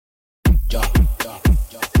You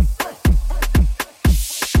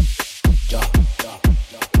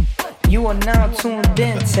are now tuned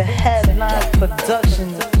in to Headline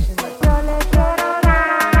Productions.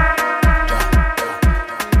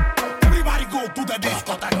 Everybody go to the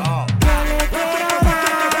discotheque.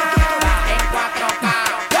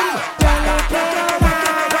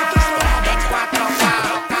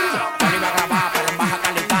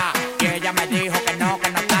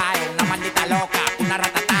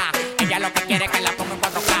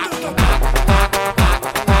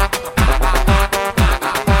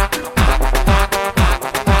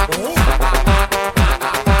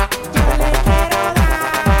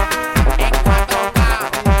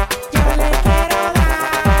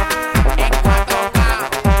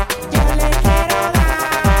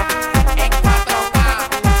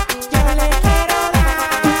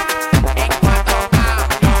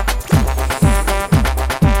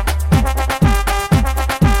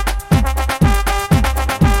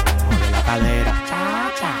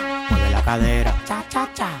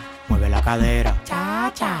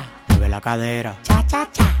 Cadera. Cha cha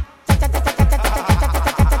cha. Cha cha cha cha cha cha cha cha cha.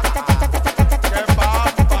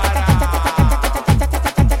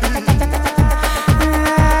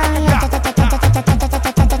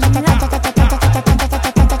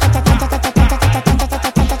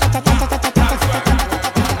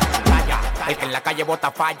 El que en la calle bota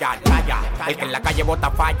falla, talla. El que en la calle bota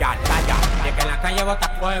falla, talla. El que en la calle bota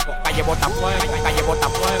fuego, calle bota fuego, calle bota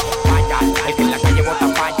fuego, falla. El que en la calle bota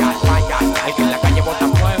falla, falla. El que en la calle bota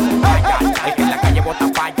fuego, falla. El que en la calle bota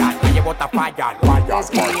falla, calle bota falla, falla. Es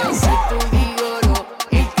que yo soy tu gigolo,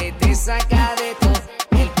 el que te saca de todo,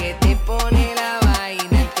 el que te pone la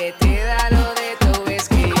vaina, el que te da lo de todo. Es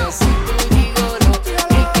que yo soy tu gigolo,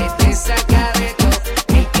 el que te saca de todo,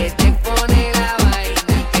 el que te pone la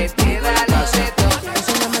vaina, el que te da lo de todo.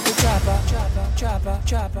 Enséñame tu chapa, chapa, chapa,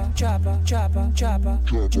 chapa, chapa, chapa, chapa, chapa, chapa.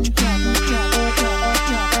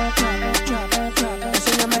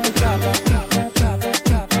 Enséñame tu chapa, chapa, chapa, chapa,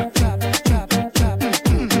 chapa, chapa,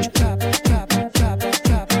 chapa,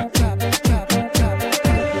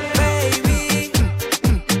 Baby,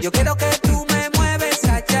 yo quiero que tú me mueves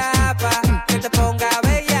esa chapa, que te ponga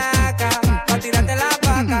bellaca, pa' tirarte la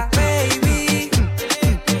vaca. Baby,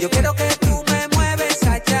 yo quiero que tú me mueves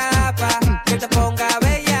esa chapa, que te ponga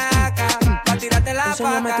bellaca, pa' tirarte la vaca.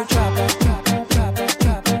 enséñame tu chapa, chapa, chapa, chapa,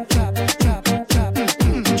 chapa, chapa, chapa, chapa,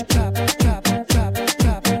 chapa, chapa,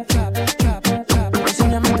 chapa, chapa, chapa.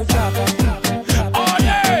 Enséñame tu chapa.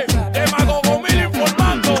 Oye, Demagogo Mil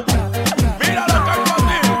informando. Mira lo que hay para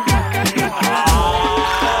ti.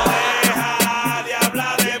 Deja de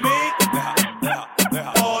hablar de mí.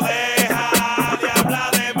 O deja de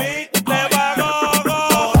hablar de mí. Demagogo.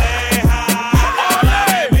 Deja de hablar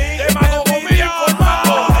de mí. Demagogo Mil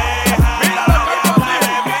informando. Mira lo que hay para ti.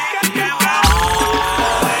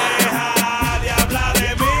 Deja de hablar de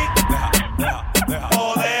mí. O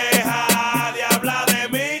deja de hablar de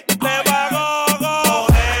mí. Demagogo.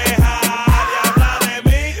 Deja de hablar de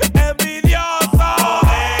mí. Envidioso.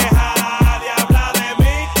 Deja de hablar de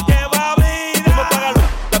mí. Lleva vida. Me paga luz,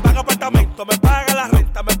 me paga apartamento, me paga la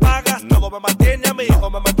renta, me pagas todo. Me mantiene a mi hijo,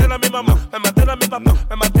 me mantiene a mi mamá, me mantiene a mi papá,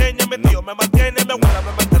 me mantiene a mi tío, me mantiene a mi abuela,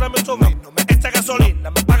 me mantiene a mi sobrino, me echa gasolina,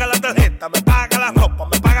 me paga la tarjeta, me paga la ropa,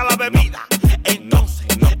 me paga la bebida. Entonces,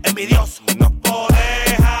 envidioso, no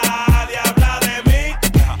deja de hablar de mí.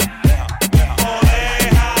 O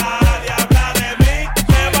deja de hablar de mí.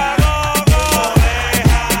 Demagogo.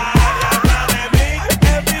 Deja de hablar de mí.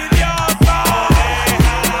 Envidioso.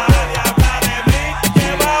 Deja de hablar de mí.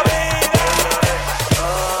 Lleva vida.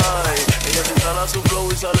 Ay, ella se instala su flow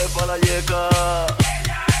y sale pa' la yeca.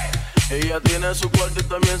 Ella tiene su cuarto y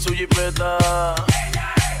también su jipeta.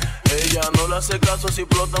 Ella no le hace caso si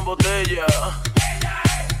explotan botella.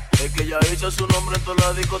 Es que ella hizo su nombre en toda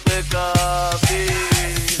la discoteca. Sí.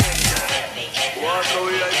 4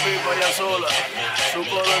 VIP pa' ella sola, su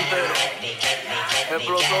coro entero.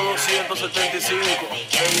 Explotó 275.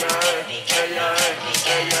 Ella es, ella es,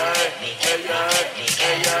 ella es, ella es,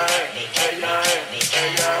 ella es, ella es, ella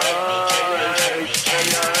es, ella es,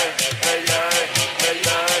 ella es, ella es,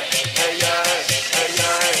 ella es,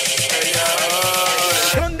 ella es, ella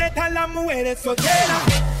es. ¿Dónde están las mujeres solteras?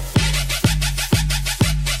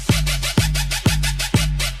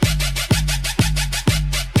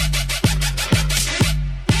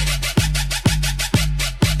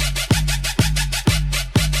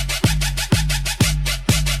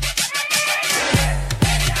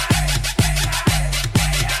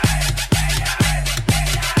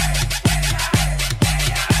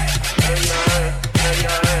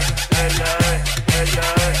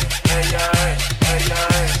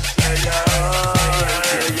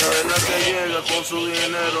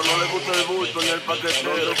 dinero, no le gusta el bulto ni el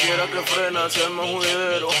paquetero. Donde quiera que frena se arma un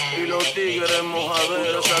juidero y los tigres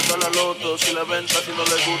mojaderos. Saca la loto si la venta, si no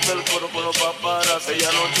le gusta el coro con los paparas. Ella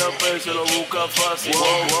no chapea y se lo busca fácil.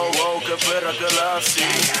 Wow, wow, wow, qué perra que la así.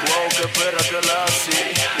 Wow, qué perra que la así.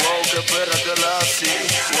 Wow, qué perra que la así.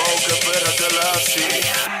 Wow, qué perra que la así.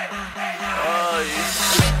 Ay.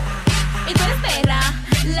 Y tú eres perra,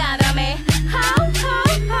 ládrame. How, how,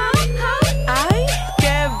 how, how. Ay,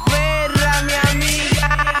 qué perra, mi amiga.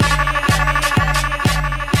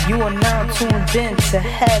 You are now tuned in to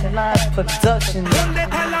Headline Productions. ¿Dónde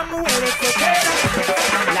están las mujeres solteras?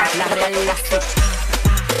 La real la sí.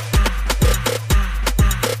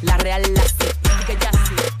 La real la sí. Que ya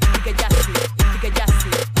sí, que ya sí, que ya sí,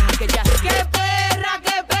 que ya sí. ¡Qué perra,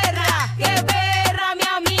 qué perra! ¡Qué perra, mi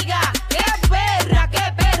amiga! ¡Qué perra, qué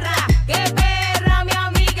perra! ¡Qué perra, mi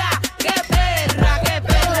amiga! ¡Qué perra, qué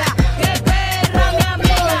perra! ¡Qué perra, mi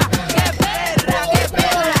amiga! ¡Qué perra, qué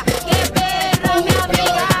perra! ¡Qué perra, mi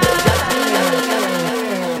amiga!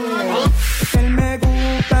 Él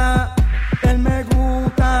me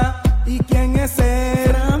gusta. ¿Y quién es él?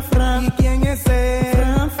 Fran, Fran. ¿Y quién es él?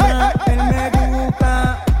 Fran, Fran.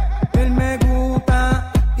 Él me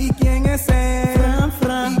gusta. ¿Y quién es él? Fran,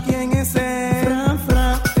 Fran. ¿Y quién es él? Fran,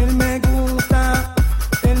 Fran. Él me gusta.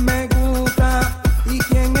 ¿Y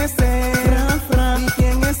quién es él? Fran, Fran. ¿Y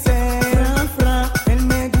quién es él? Fran, Fran. Él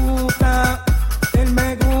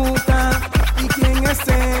me gusta. ¿Y quién es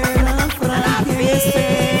él? Fran, Fran. ¿Y quién es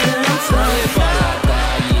él? Sale pa' la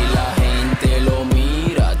calle y la gente lo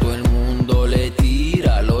mira, todo el mundo le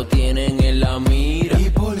tira, lo tienen en la mira. ¿Y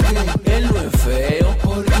por qué? Él no es feo,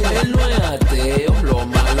 él no es ateo, lo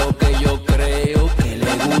malo que yo creo que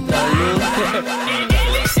le gusta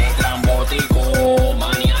él es estrambótico,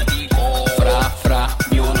 maniático, fra, fra,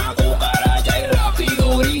 vio una cucaracha y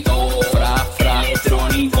rápido gritó, fra, fra,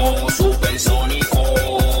 electrónico, supersónico,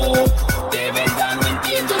 de verdad no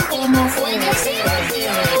entiendo cómo fue que se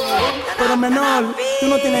metió. Pero menor, tú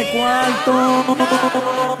no tienes cuarto.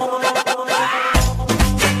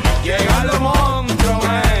 Llegan los monstruos,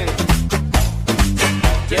 men.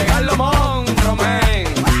 Llegan los monstruos, men.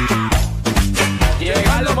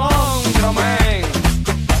 Llegan los monstruos, men.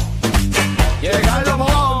 Llegan los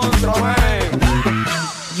monstruos, men.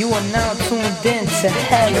 You are now tuned in to Yo voy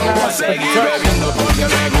Headline a seguir Productions. bebiendo porque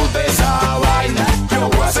me gusta esa vaina. Yo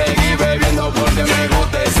voy a seguir bebiendo porque me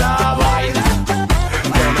gusta esa vaina.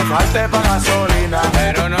 Que me falte pa' gasolina,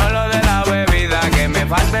 Pero no lo de la bebida, que me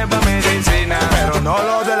falte pa' medicina. pero no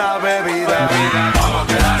lo de la bebida. Vamos a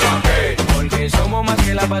quedarnos aquí, Porque somos más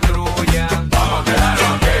que la patrulla. vamos a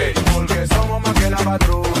quedarnos aquí, Porque somos más que la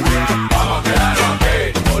patrulla. vamos a quedarnos aquí.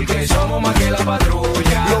 Porque somos más que la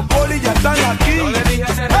patrulla. Los polis ya están aquí. No le dije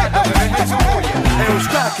hace rato que deje su bulla.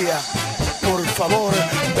 Eustaquia, por favor,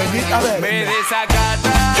 venid a Me ver.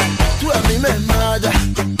 desacata, Tú a mí me malla,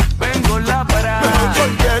 vengo la pero parada.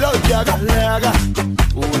 porque lo que haga, le haga.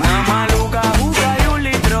 Una maluca juca y un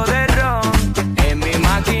litro de ron. En mi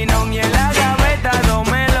maquinón y en la gaveta dos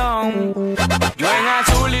melón. Yo en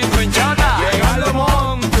azul y tú en chata. Llegan los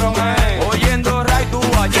monstruos, men. Oyendo ray tu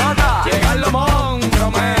bachata. Llegan los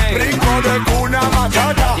monstruos, men. Rico de cuna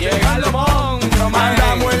matata. Llegan los monstruos, men.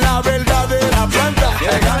 Andamos en la verdadera planta.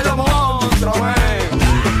 Llegan los monstruos, men.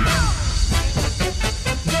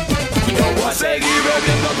 Yo voy a seguir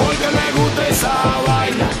bebiendo porque me gusta esa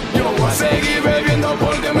vaina. Yo voy a seguir bebiendo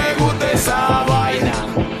porque me gusta esa vaina.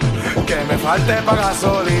 Que me falte pa'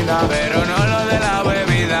 gasolina, Pero no lo de la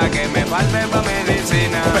bebida, que me falte pa'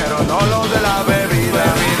 medicina. pero no lo de la bebida.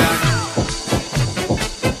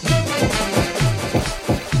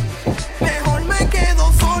 Mejor me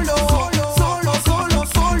quedo solo, solo, solo, solo,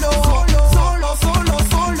 solo, solo, solo, solo,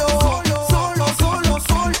 solo,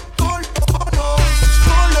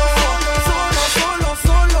 solo,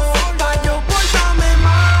 solo, pa' yo portarme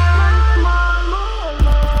mal.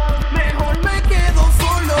 Mejor me quedo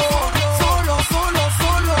solo, solo, solo,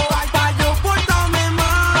 solo, pa' yo portarme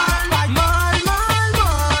mal, mal, mal, mal.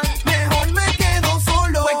 Mejor me quedo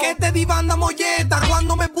solo. Fue que te di banda molleta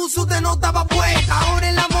cuando me puso usted no estaba puesta. Ahora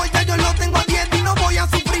el amor ya yo lo tengo a dieta y no voy a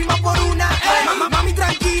sufrir más por una. Mami,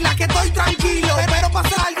 tranquila, que estoy tranquilo. Pero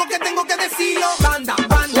pasa algo que tengo que decirlo. Banda,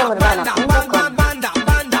 banda, banda, banda, banda,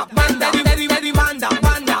 banda, banda, Teddy, banda,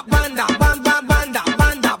 banda, banda, banda, banda,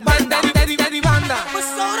 banda, banda, Teddy, banda. Pues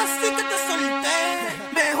ahora sí que te solté.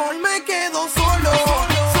 Mejor me quedo solo,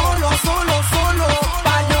 solo, solo, solo,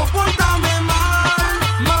 pa' yo portarme mal,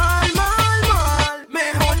 mal, mal, mal.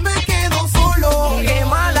 Mejor me quedo solo. Qué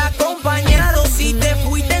mal acompañado.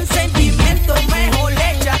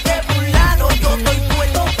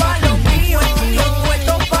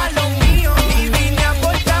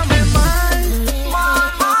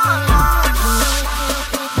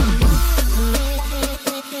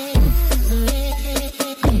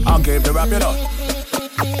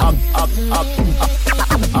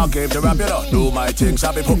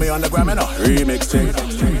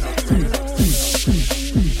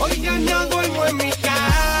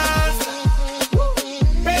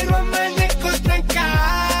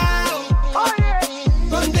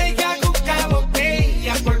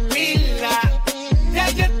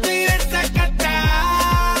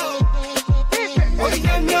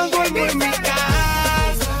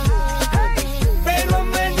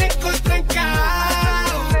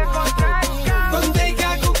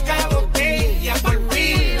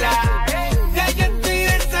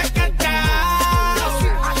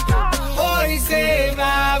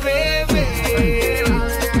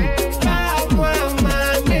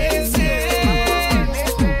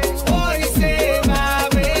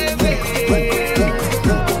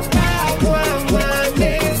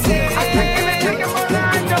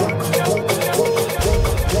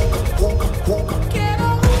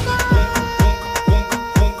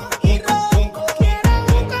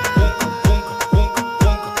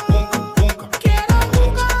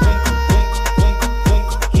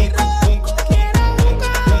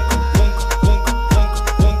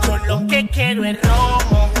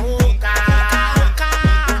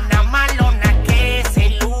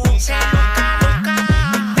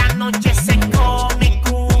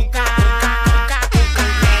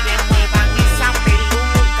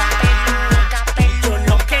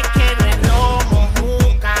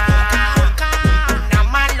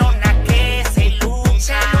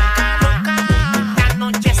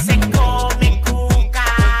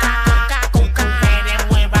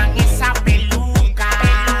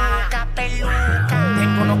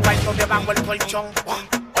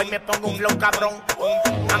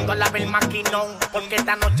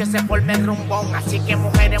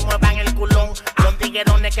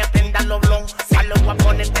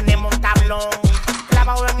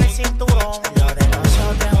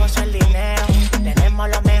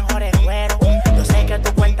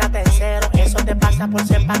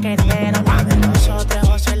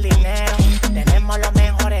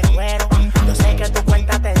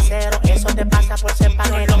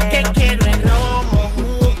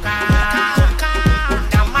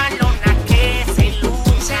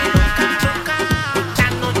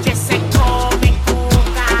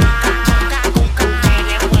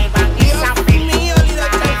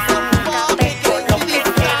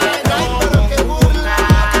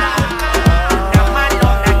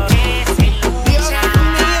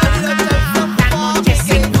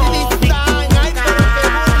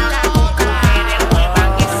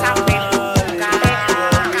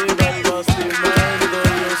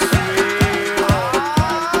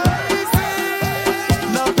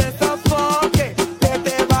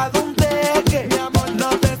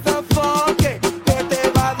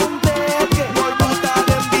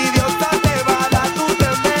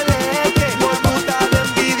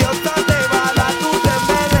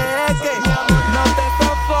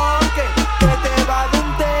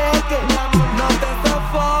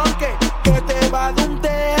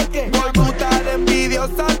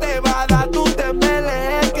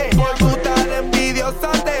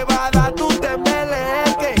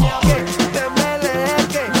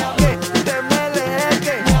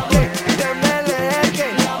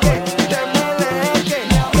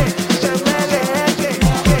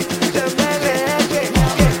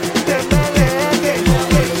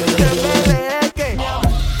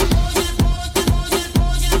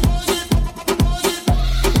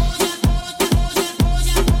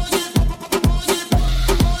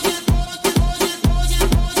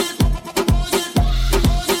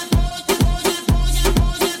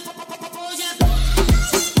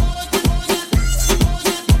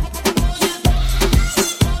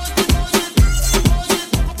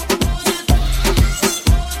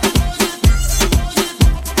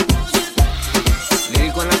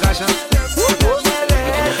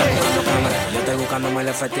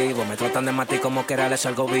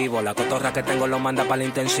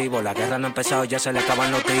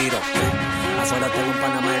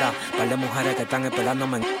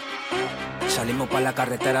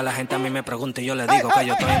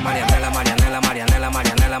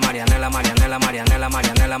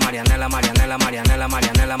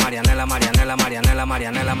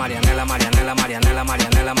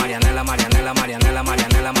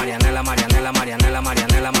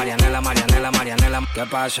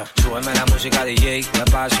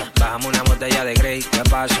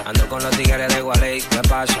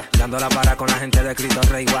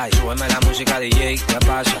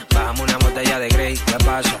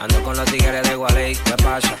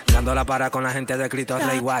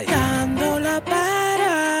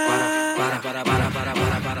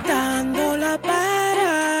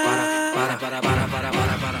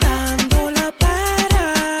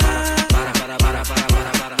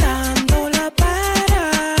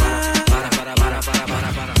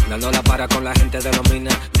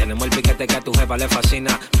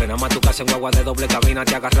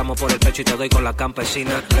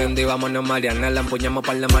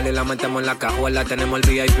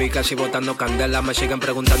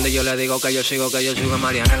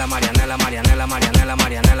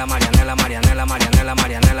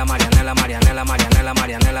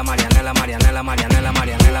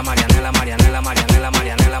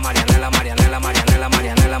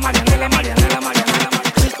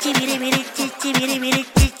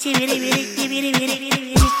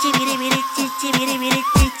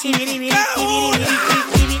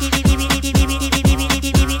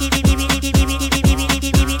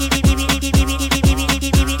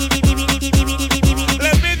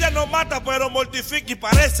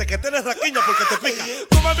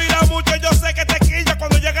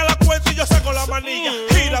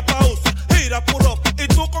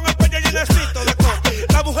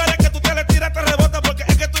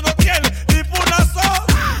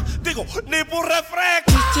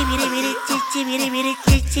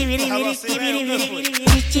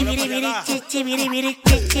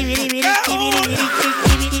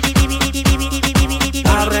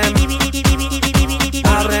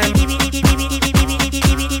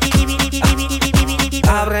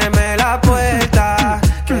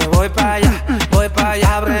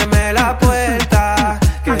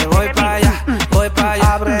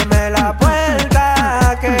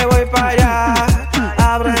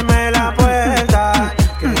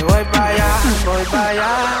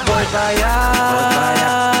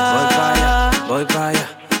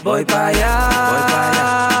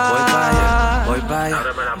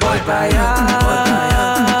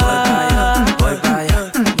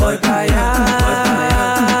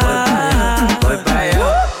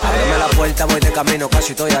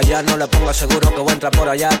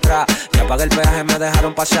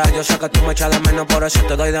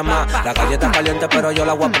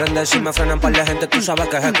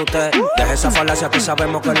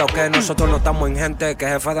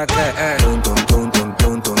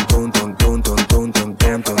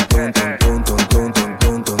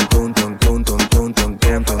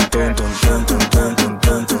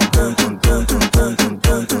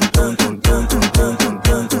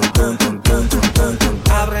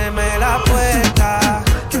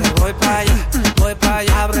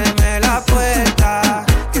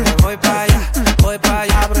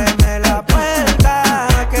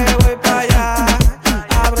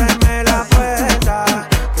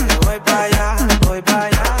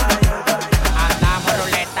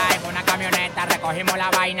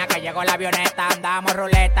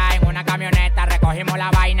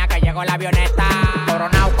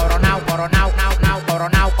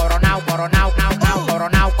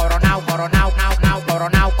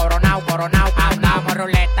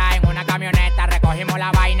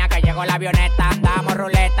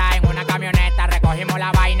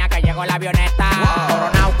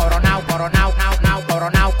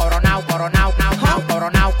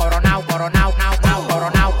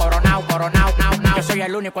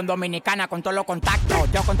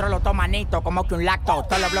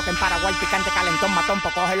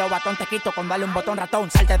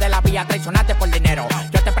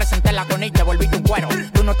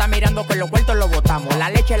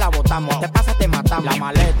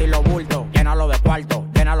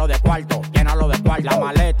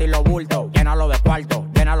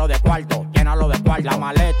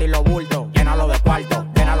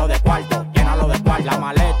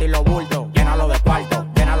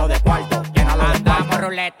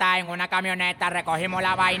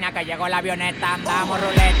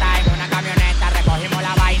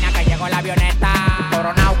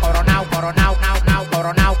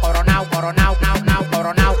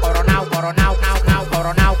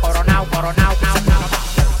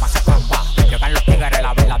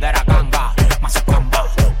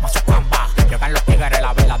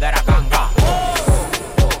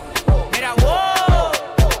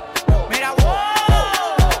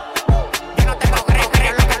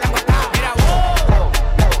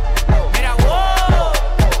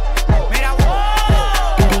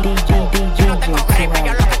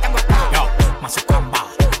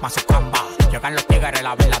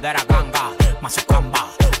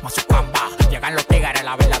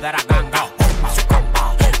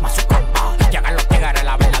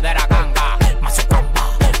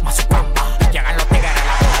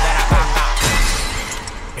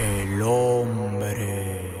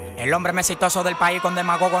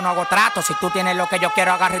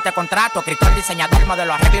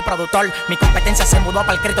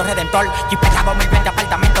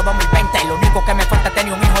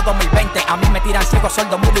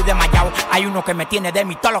 Hay uno que me tiene de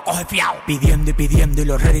mí, todo lo coge fiao. Pidiendo y pidiendo y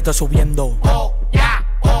los réditos subiendo. Oh, ya,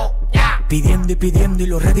 Pidiendo y pidiendo y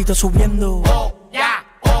los réditos subiendo. oh, ya,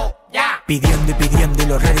 Pidiendo y pidiendo y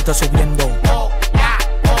los réditos subiendo. oh, ya,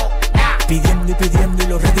 Pidiendo y pidiendo y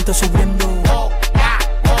los réditos subiendo. oh, ya,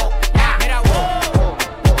 Mira, wow.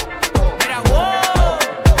 Mira, wow.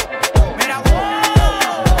 Mira,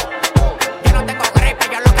 wow. Yo no tengo gripe,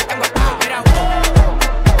 yo lo que tengo es paz. Mira, wow.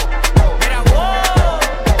 Mira, wow.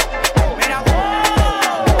 Mira,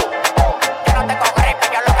 wow. Yo no tengo gripe,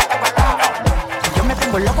 yo lo que tengo es paz. Yo me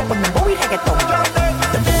pongo loco con dembow y reggaetón.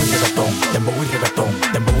 Dembow y reggaetón, dembow y reggaetón,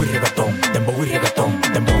 dembow y reggaetón, dembow y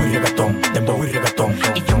reggaetón, dembow y reggaetón, dembow y reggaetón.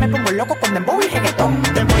 Y yo me pongo loco con dembow y reggaetón.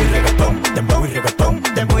 Dembow y reggaetón, dembow y reggaetón,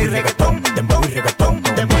 dembow y reggaetón, dembow y reggaetón,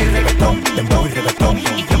 dembow y reggaetón, dembow y reggaetón.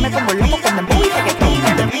 Y yo me pongo loco con dembow y reggaetón.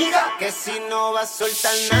 Que si no va a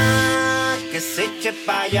soltar nada, que se eche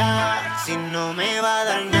pa' allá. Si no me va a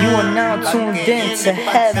dar nada, You are now tuned in to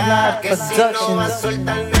Headline que si no va a Productions.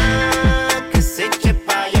 soltar nada, que se eche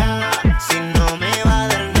pa' allá. Si no me va a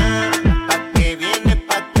dar nada, pa' que viene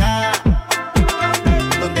pa' acá.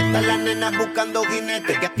 ¿Dónde están las nenas buscando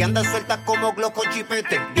jinetes? Que andan sueltas como glow con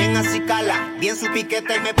chipete. Bien así cala, bien su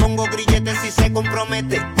piquete. Me pongo grillete si se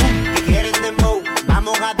compromete. Si quieren dembow,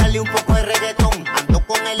 vamos a darle un poco de reggaetón. Ando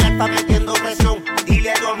con el alfa metiendo presión.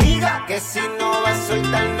 Dile a tu amiga que si no va a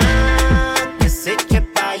soltar nada, que se eche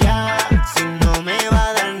pa' allá. Si no me va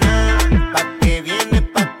a dar nada, pa' que viene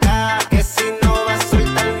pa' acá. Que si no va a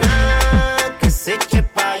soltar nada, que se eche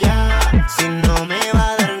pa' allá. Si no me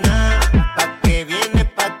va a dar nada, pa' que viene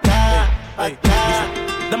pa' acá, pa' acá.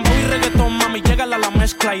 Dembow y reggaetón, mami, llégala a la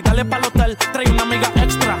mezcla y dale pa'l hotel, trae una amiga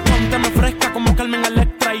extra. Pónteme fresca como Carmen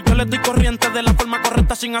Electra y yo le doy corriente de la forma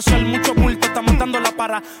correcta sin hacer mucho bulto. Estamos dando la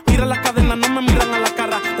para, mira las cadenas, no me miran a la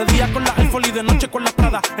cara. De día con la iPhone y de noche con la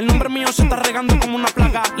Prada. El nombre mío se está regando como una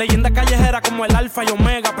plaga. Leyenda callejera como el Alfa y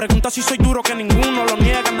Omega. Pregunta si soy duro que ninguno lo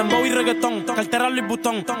niegan. Dembow y reggaetón, cartera Louis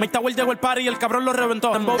Vuitton. Mike Tower llegó el party y el cabrón lo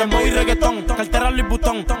reventó. Dembow y reggaetón, cartera Louis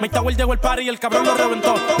Vuitton. Mike Tower llegó el party y el cabrón lo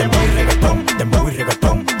reventó. Dembow y reggaetón, dembow y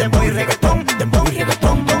reggaetón, dembow y reggaetón, dembow y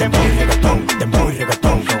reggaetón, dembow y reggaetón, dembow y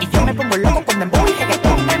reggaetón. Y yo me pongo loco con dembow y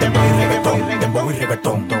reggaetón. Dembow y reggaetón, dembow y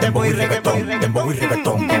reggaetón, dembow y reggaetón, dembow y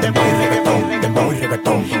reggaetón, dembow y reggaetón, dembow y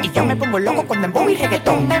reggaetón. Y yo me pongo loco con dembow y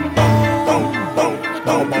reggaetón.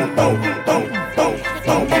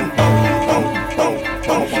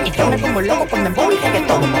 Y yo me pongo loco con dembow y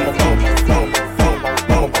reggaetón.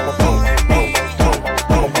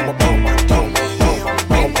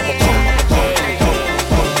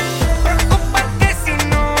 Preocúpate si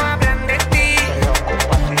no hablan de ti.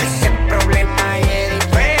 Ese problema es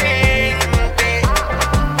diferente.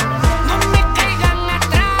 No me caigan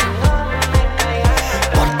atrás,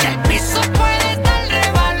 porque el piso puede estar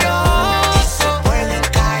rebaloso. Pueden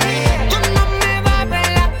caer. Tú no me vas a ver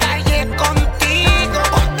en la calle contigo,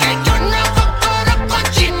 porque yo no hago coro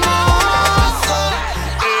cochinoso.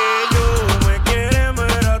 Ellos me quieren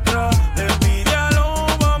ver atrás, la envidia lo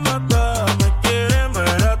va a matar. Me quieren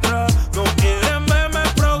ver atrás, no quieren verme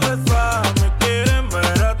progresar. Me quieren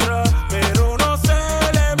ver atrás, pero no se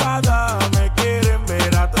le va a dar. Me quieren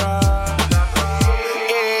ver atrás.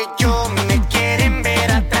 Ellos me quieren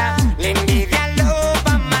ver atrás, la envidia lo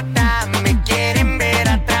va a matar. Me quieren ver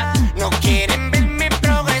atrás, no quieren verme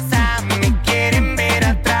progresar. Me quieren ver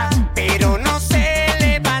atrás, pero no se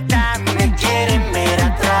le va a dar. Me quieren ver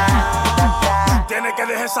atrás. Tienes que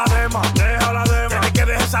dejar esa dema, deja la dema. Tienes que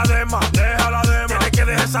dejar esa dema, deja la dema. Tienes que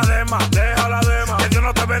dejar esa dema, deja la dema. Que Dios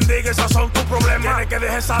no te bendiga, esos son tus problemas. Tienes que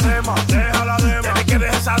dejar esa dema, deja la dema. Tienes que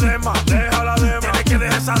dejar esa dema, deja la dema. Tienes que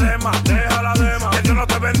dejar esa dema, deja la dema. Que Dios no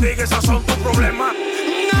te bendiga, esos son tus problemas.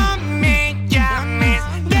 No me llames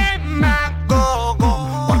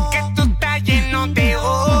demagogo, porque tú estás lleno de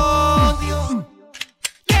odio.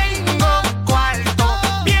 Tengo cuarto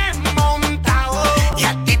bien montado y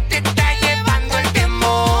a ti te está llevando el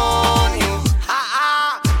demonio.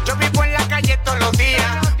 Yo vivo en la calle todos los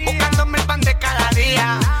días, buscándome el pan de cada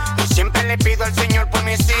día. Y siempre le pido al Señor por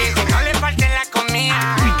mis hijos, que no le falte la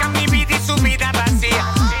comida. Rica mi vida y su vida vacía,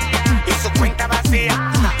 y su cuenta vacía,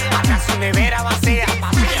 haga su nevera vacía.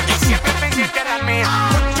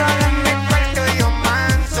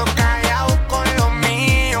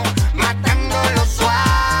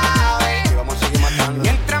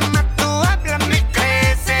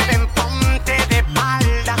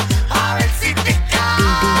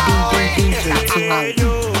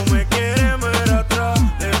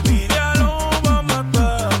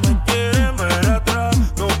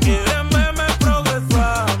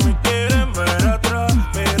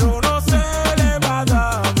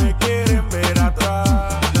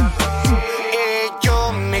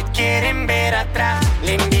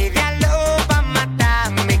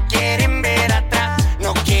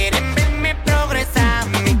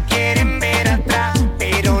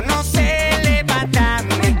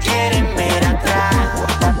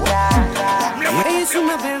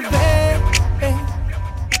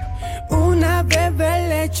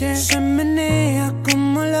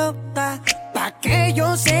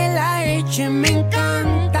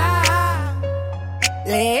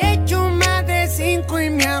 Le echo más de 5 y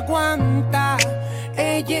me aguanta.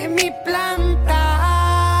 Ella es mi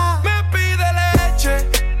planta. Me pide leche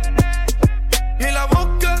y la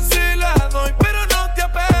boca se la doy, pero no te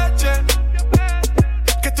apeches,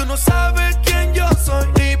 que tú no sabes quién yo soy.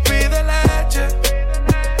 Y pide leche.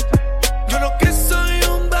 Yo lo que soy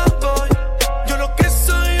un bad boy. Yo lo que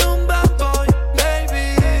soy un bad boy,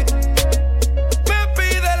 baby. Me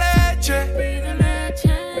pide leche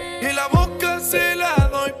y la boca se la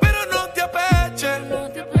doy, pero no te apeches,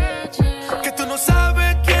 que tú no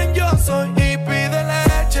sabes quién yo soy. Y pide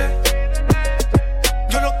leche.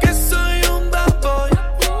 Yo lo que soy un bad boy.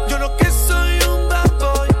 Yo lo que soy un bad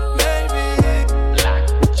boy, baby.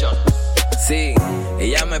 Sí,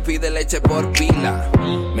 ella me pide leche por pila.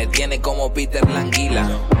 Me tiene como Peter Languila.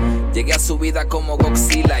 Llegué a su vida como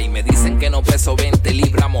Godzilla y me dicen que no peso 20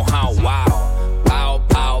 libras mojado. Wow, pao,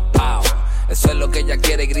 pao, pao. Eso es lo que ella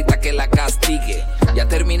quiere, grita que la castigue. Ya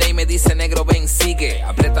terminé y me dice, negro, ven, sigue.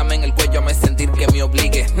 Apriétame en el cuello, me sentir que me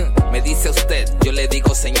obligue. Me dice usted, yo le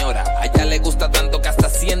digo señora. A ella le gusta tanto que hasta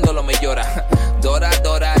haciéndolo me llora. Dora,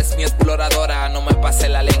 Dora es mi exploradora. No me pase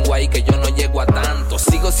la lengua y que yo no llego a tanto.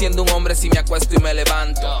 Sigo siendo un hombre si me acuesto y me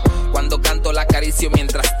levanto. Cuando canto la acaricio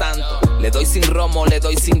mientras tanto. Le doy sin romo, le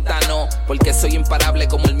doy sin tano, porque soy imparable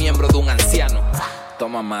como el miembro de un anciano.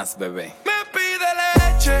 Toma más, bebé. Me pide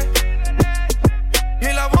leche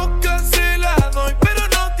y la boca se la doy, pero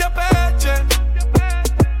no te apeches,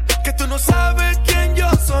 que tú no sabes quién yo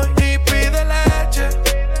soy. Y pide leche.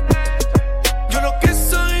 Yo lo que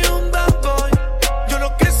soy un bad boy. Yo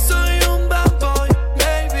lo que soy un bad boy,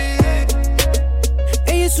 baby.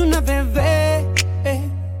 Ella es una bebé,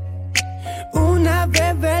 una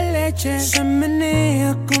bebé leche. Se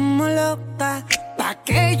menea como loca, pa'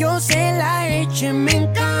 que yo se la eche, me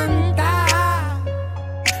encanta.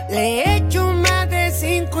 Le echo más de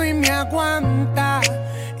 5 y me aguanta.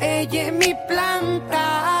 Ella es mi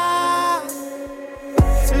planta.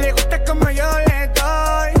 Le gusta como yo le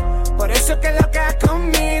doy, por eso que lo queda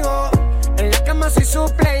conmigo. En la cama soy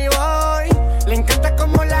su playboy. Le encanta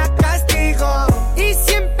como la castigo. Y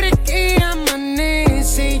siempre que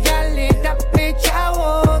amanece, ella le da pecha a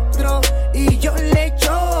otro y yo le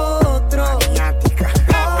echo otro. Me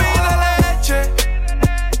pide leche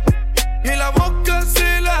y la boca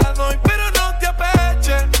se la doy, pero no te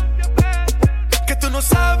apeches, que tú no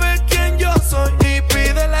sabes quién yo soy. Y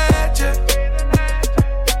pide leche.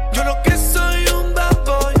 Yo lo que soy un bad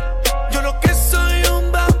boy. Yo lo que soy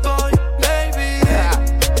un bad boy, baby.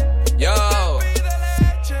 Yo,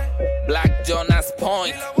 Black Jonas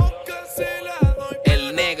Point,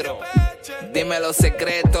 el negro, dime los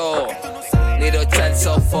secretos. Little Child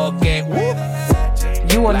Sofoque.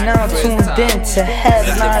 You are now tuned in to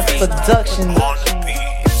Headlines Productions.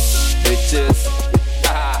 Bitches.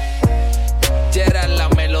 Gerard la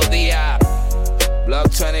melodía.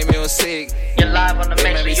 Block 20 Music. You're live on the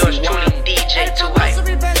mix with yours truly, DJ 2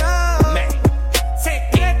 Hype.